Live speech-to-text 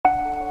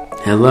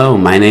Hello,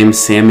 my name's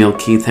Samuel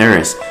Keith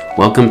Harris.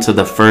 Welcome to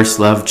the First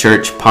Love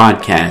Church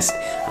podcast.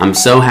 I'm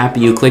so happy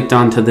you clicked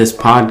onto this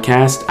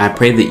podcast. I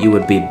pray that you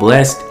would be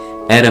blessed,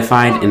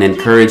 edified, and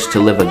encouraged to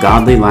live a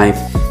godly life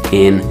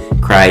in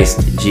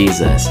Christ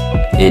Jesus.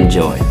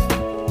 Enjoy.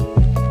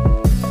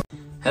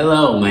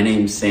 Hello, my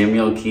name's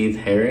Samuel Keith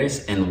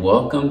Harris, and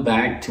welcome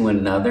back to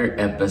another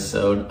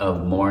episode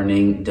of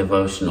Morning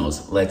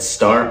Devotionals. Let's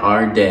start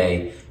our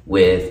day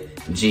with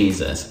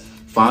Jesus.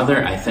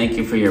 Father, I thank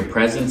you for your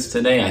presence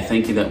today. I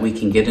thank you that we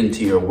can get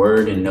into your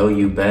word and know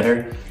you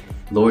better.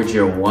 Lord,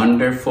 you're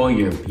wonderful,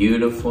 you're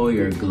beautiful,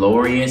 you're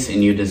glorious,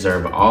 and you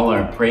deserve all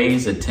our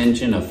praise,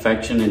 attention,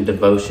 affection, and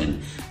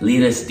devotion.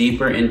 Lead us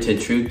deeper into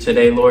truth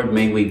today, Lord.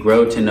 May we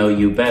grow to know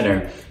you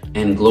better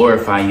and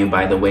glorify you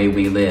by the way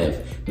we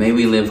live. May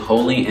we live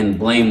holy and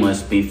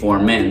blameless before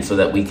men so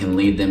that we can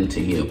lead them to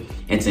you.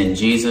 It's in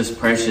Jesus'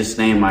 precious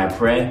name I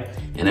pray,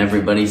 and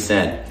everybody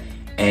said,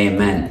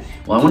 Amen.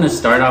 Well, I want to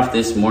start off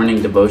this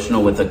morning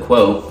devotional with a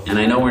quote, and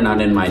I know we're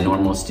not in my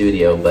normal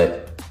studio,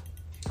 but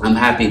I'm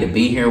happy to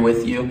be here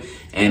with you,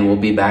 and we'll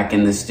be back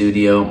in the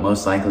studio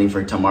most likely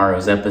for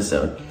tomorrow's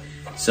episode.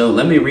 So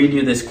let me read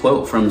you this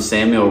quote from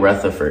Samuel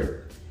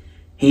Rutherford.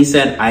 He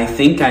said, "I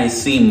think I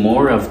see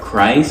more of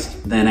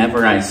Christ than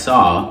ever I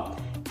saw,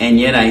 and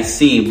yet I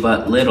see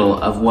but little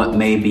of what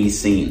may be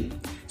seen."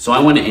 So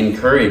I want to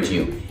encourage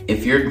you.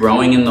 If you're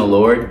growing in the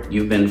Lord,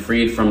 you've been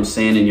freed from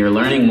sin, and you're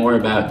learning more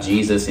about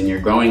Jesus, and you're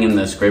growing in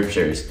the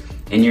scriptures,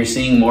 and you're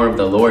seeing more of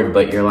the Lord,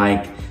 but you're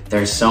like,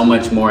 there's so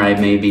much more I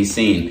may be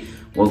seeing.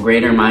 Well,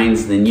 greater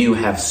minds than you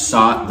have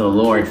sought the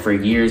Lord for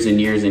years and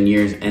years and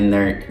years, and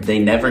they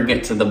never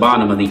get to the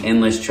bottom of the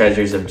endless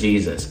treasures of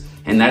Jesus.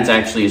 And that's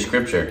actually a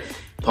scripture.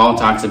 Paul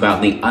talks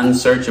about the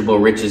unsearchable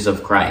riches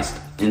of Christ.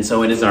 And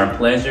so it is our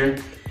pleasure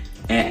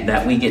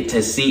that we get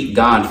to seek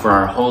God for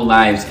our whole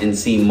lives and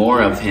see more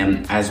of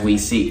him as we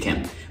seek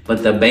him.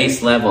 But the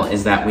base level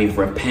is that we've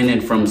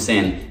repented from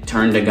sin,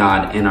 turned to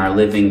God, and are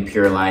living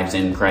pure lives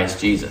in Christ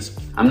Jesus.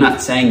 I'm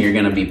not saying you're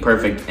going to be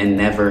perfect and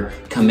never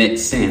commit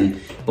sin,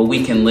 but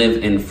we can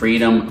live in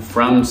freedom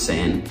from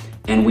sin,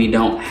 and we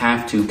don't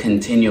have to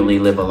continually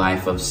live a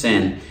life of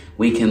sin.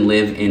 We can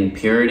live in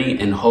purity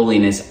and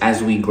holiness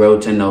as we grow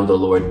to know the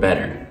Lord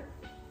better.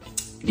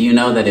 Do you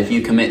know that if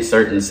you commit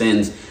certain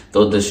sins,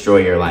 they'll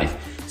destroy your life?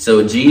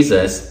 So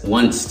Jesus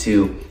wants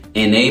to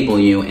enable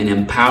you and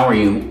empower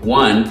you,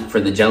 one,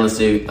 for the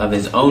jealousy of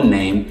his own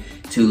name,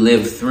 to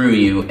live through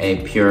you a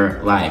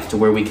pure life, to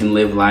where we can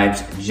live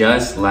lives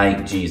just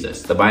like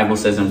Jesus. The Bible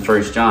says in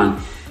 1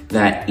 John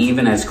that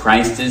even as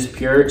Christ is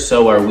pure,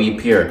 so are we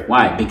pure.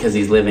 Why? Because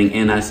he's living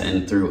in us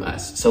and through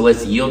us. So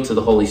let's yield to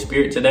the Holy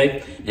Spirit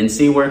today and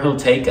see where he'll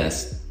take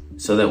us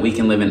so that we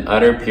can live in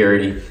utter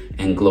purity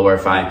and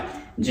glorify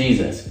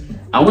Jesus.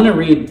 I want to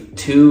read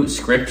two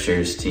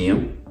scriptures to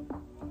you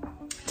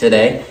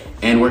today,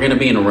 and we're going to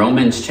be in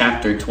Romans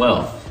chapter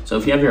 12. So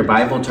if you have your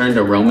Bible, turn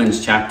to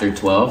Romans chapter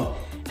 12,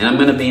 and I'm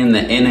going to be in the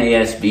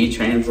NASB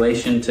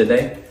translation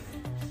today.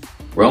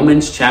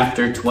 Romans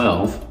chapter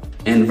 12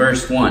 and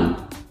verse 1.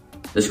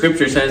 The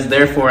scripture says,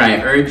 "Therefore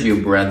I urge you,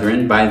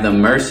 brethren, by the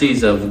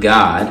mercies of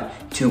God,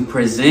 to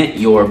present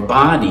your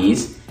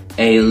bodies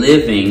a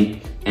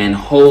living and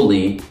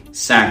holy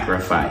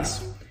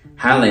sacrifice."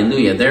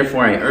 Hallelujah.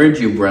 "Therefore I urge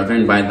you,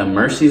 brethren, by the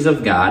mercies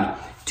of God,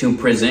 to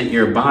present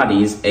your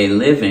bodies a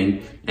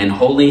living and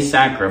holy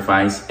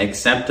sacrifice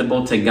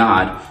acceptable to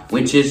God,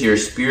 which is your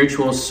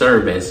spiritual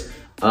service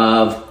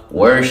of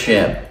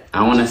worship."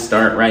 I want to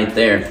start right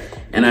there.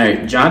 And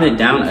I jotted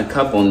down a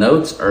couple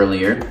notes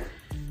earlier.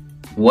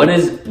 What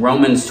is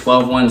Romans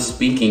 12:1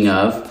 speaking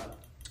of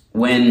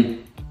when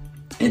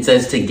it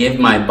says to give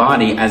my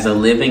body as a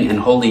living and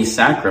holy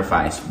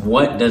sacrifice?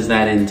 What does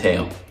that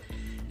entail?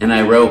 And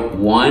I wrote,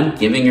 1,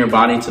 giving your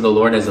body to the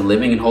Lord as a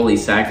living and holy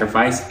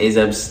sacrifice is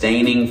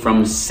abstaining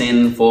from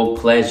sinful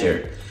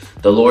pleasure.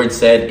 The Lord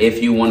said, if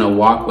you want to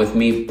walk with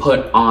me,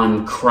 put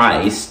on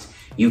Christ.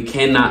 You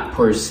cannot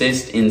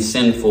persist in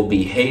sinful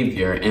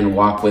behavior and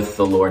walk with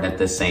the Lord at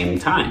the same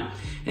time.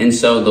 And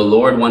so the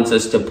Lord wants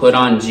us to put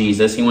on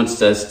Jesus. He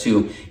wants us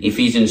to,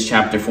 Ephesians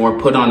chapter 4,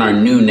 put on our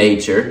new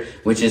nature,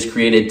 which is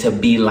created to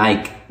be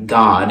like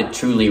God,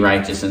 truly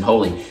righteous and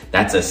holy.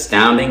 That's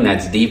astounding.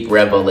 That's deep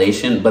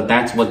revelation, but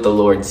that's what the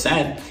Lord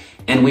said.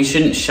 And we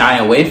shouldn't shy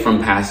away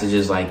from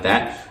passages like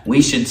that.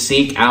 We should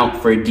seek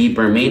out for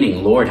deeper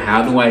meaning. Lord,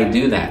 how do I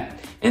do that?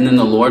 And then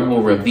the Lord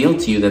will reveal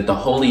to you that the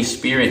Holy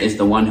Spirit is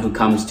the one who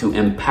comes to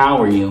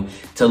empower you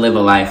to live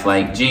a life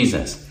like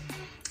Jesus.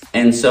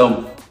 And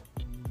so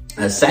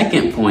a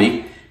second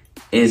point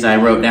is I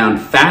wrote down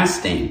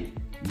fasting,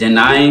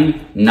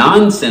 denying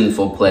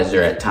non-sinful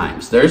pleasure at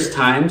times. There's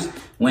times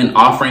when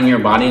offering your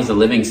body as a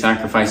living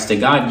sacrifice to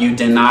God, you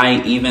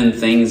deny even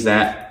things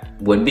that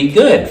would be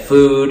good,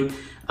 food,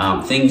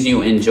 things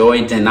you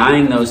enjoy,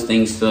 denying those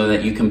things so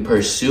that you can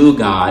pursue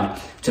God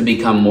to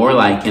become more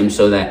like him,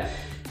 so that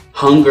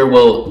hunger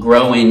will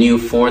grow in you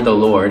for the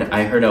Lord.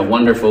 I heard a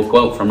wonderful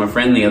quote from a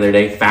friend the other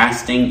day: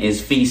 fasting is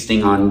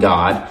feasting on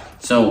God.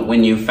 So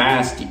when you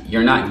fast,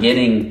 you're not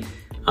getting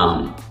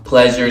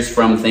pleasures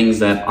from things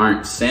that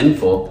aren't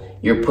sinful.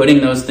 You're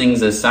putting those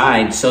things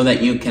aside so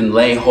that you can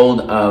lay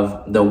hold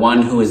of the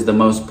one who is the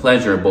most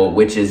pleasurable,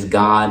 which is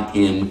God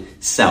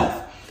himself.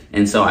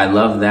 And so I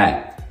love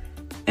that.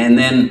 And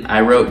then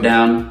I wrote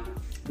down,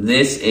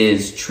 this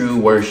is true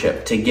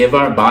worship. To give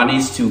our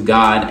bodies to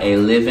God, a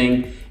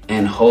living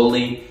and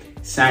holy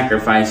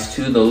sacrifice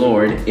to the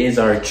Lord, is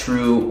our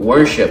true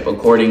worship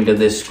according to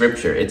this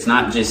scripture. It's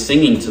not just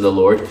singing to the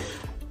Lord.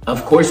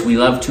 Of course, we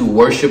love to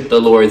worship the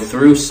Lord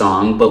through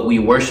song, but we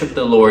worship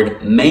the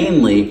Lord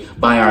mainly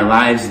by our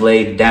lives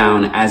laid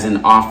down as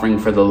an offering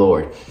for the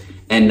Lord.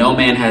 And no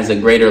man has a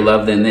greater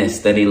love than this,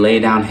 that he lay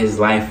down his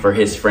life for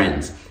his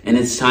friends. And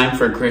it's time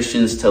for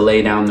Christians to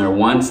lay down their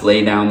wants,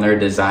 lay down their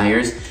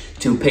desires,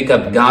 to pick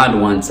up God's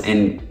wants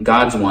and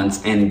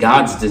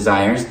God's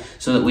desires,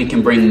 so that we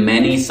can bring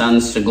many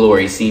sons to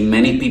glory, see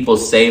many people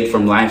saved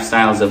from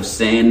lifestyles of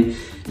sin,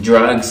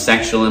 drugs,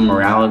 sexual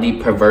immorality,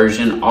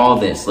 perversion, all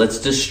this. Let's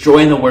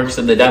destroy the works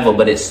of the devil,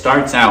 but it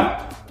starts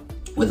out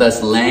with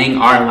us laying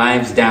our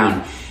lives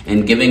down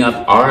and giving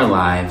up our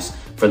lives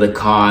for the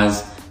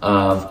cause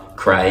of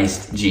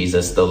Christ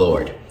Jesus the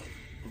Lord.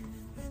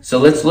 So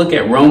let's look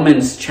at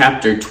Romans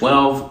chapter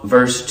 12,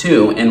 verse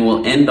 2, and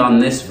we'll end on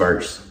this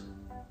verse.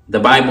 The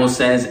Bible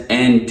says,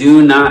 "And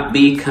do not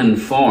be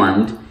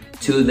conformed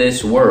to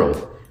this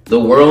world." The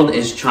world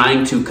is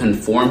trying to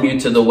conform you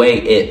to the way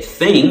it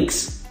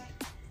thinks.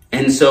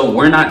 And so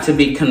we're not to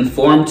be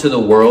conformed to the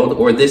world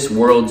or this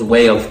world's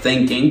way of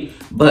thinking,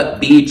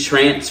 but be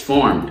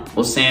transformed.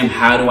 Well, Sam,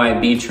 how do I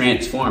be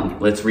transformed?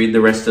 Let's read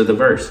the rest of the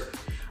verse.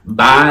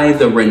 By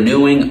the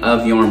renewing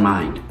of your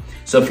mind.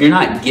 So if you're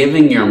not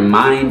giving your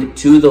mind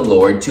to the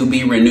Lord to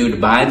be renewed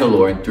by the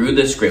Lord through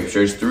the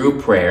scriptures, through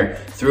prayer,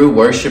 through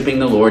worshiping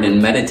the Lord and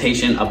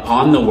meditation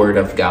upon the word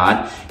of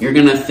God, you're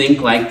going to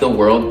think like the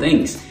world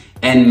thinks.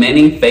 And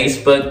many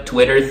Facebook,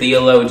 Twitter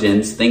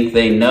theologians think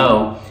they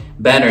know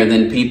better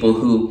than people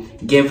who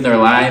give their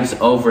lives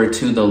over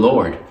to the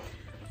Lord.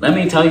 Let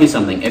me tell you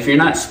something. If you're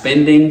not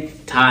spending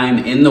time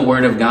in the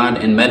Word of God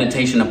and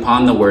meditation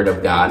upon the Word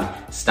of God,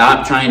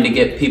 stop trying to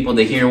get people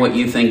to hear what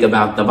you think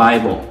about the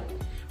Bible.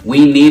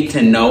 We need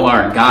to know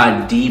our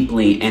God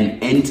deeply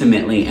and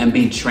intimately and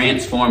be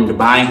transformed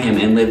by Him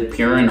and live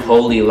pure and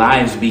holy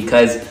lives,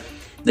 because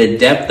the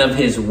depth of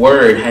His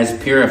word has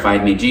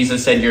purified me.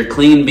 Jesus said, "You're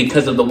clean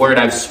because of the word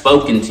I've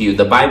spoken to you."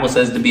 The Bible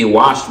says to be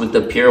washed with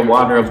the pure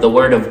water of the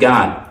word of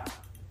God.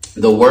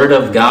 The word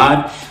of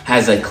God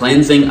has a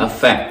cleansing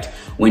effect.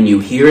 When you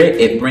hear it,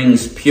 it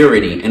brings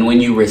purity. And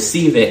when you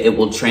receive it, it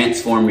will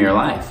transform your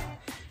life.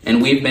 And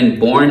we've been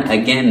born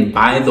again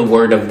by the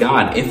word of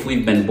God. If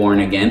we've been born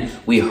again,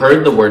 we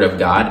heard the word of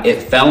God.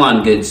 It fell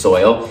on good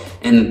soil,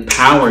 and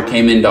power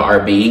came into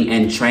our being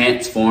and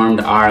transformed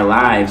our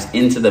lives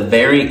into the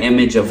very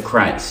image of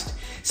Christ.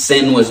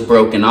 Sin was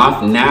broken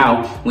off.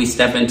 Now we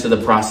step into the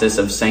process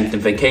of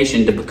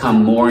sanctification to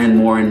become more and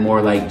more and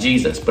more like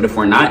Jesus. But if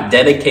we're not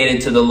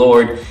dedicated to the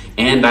Lord,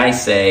 and I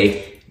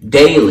say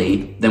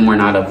daily, then we're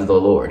not of the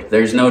Lord.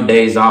 There's no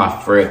days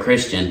off for a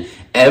Christian.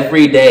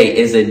 Every day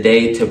is a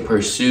day to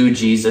pursue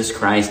Jesus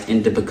Christ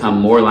and to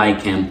become more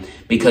like Him,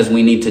 because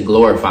we need to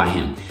glorify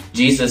Him.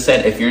 Jesus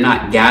said, if you're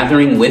not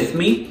gathering with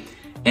me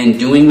and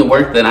doing the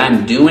work that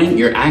I'm doing,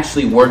 you're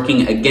actually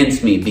working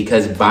against me,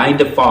 because by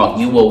default,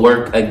 you will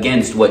work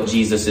against what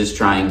Jesus is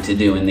trying to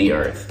do in the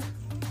earth.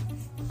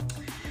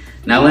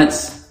 Now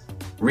let's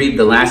read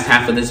the last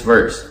half of this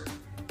verse.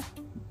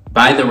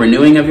 By the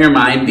renewing of your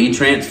mind, be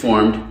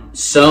transformed,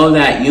 so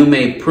that you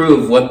may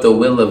prove what the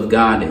will of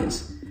God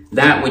is,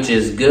 that which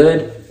is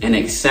good and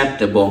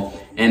acceptable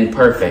and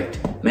perfect.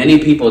 Many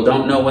people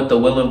don't know what the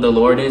will of the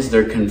Lord is.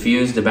 They're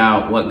confused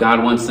about what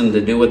God wants them to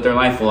do with their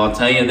life. Well, I'll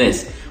tell you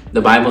this. The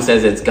Bible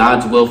says it's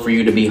God's will for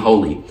you to be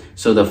holy.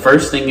 So the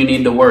first thing you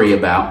need to worry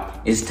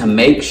about is to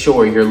make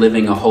sure you're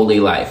living a holy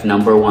life,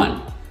 number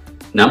one.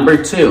 Number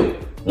two,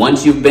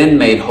 once you've been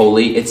made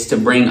holy, it's to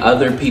bring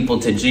other people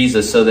to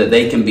Jesus so that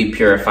they can be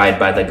purified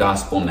by the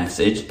gospel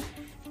message,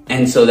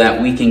 and so that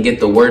we can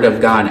get the word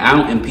of God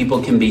out and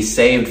people can be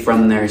saved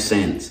from their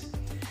sins.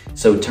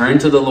 So turn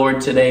to the Lord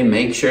today.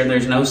 Make sure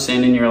there's no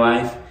sin in your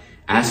life.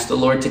 Ask the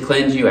Lord to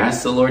cleanse you.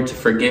 Ask the Lord to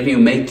forgive you,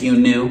 make you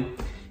new.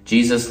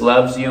 Jesus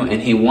loves you,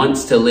 and He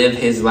wants to live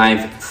His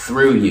life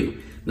through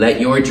you. Let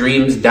your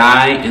dreams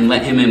die and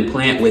let Him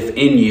implant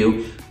within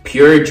you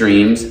pure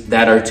dreams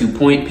that are to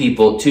point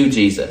people to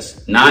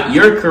Jesus. Not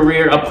your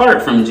career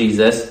apart from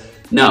Jesus.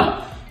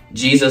 No,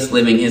 Jesus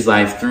living His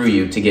life through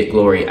you to get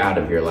glory out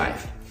of your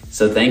life.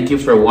 So thank you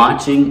for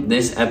watching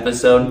this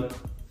episode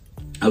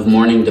of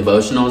Morning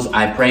Devotionals.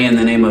 I pray in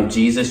the name of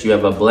Jesus you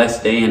have a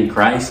blessed day in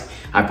Christ.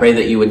 I pray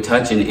that you would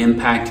touch and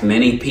impact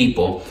many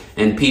people,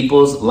 and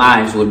people's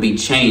lives would be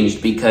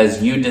changed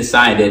because you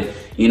decided,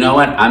 you know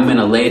what, I'm going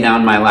to lay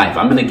down my life.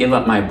 I'm going to give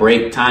up my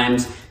break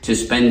times to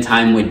spend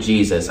time with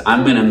Jesus.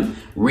 I'm going to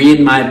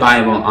read my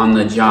Bible on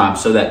the job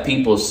so that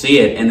people see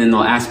it and then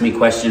they'll ask me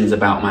questions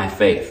about my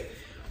faith.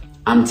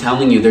 I'm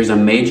telling you, there's a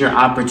major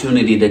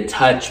opportunity to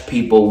touch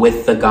people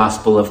with the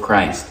gospel of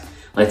Christ.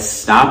 Let's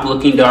stop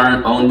looking to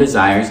our own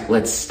desires.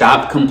 Let's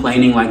stop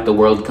complaining like the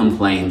world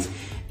complains.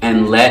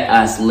 And let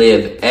us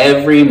live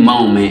every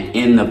moment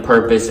in the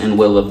purpose and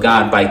will of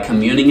God by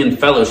communing and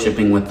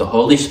fellowshipping with the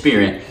Holy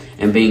Spirit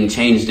and being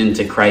changed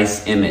into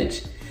Christ's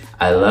image.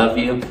 I love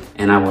you,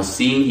 and I will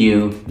see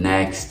you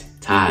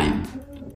next time.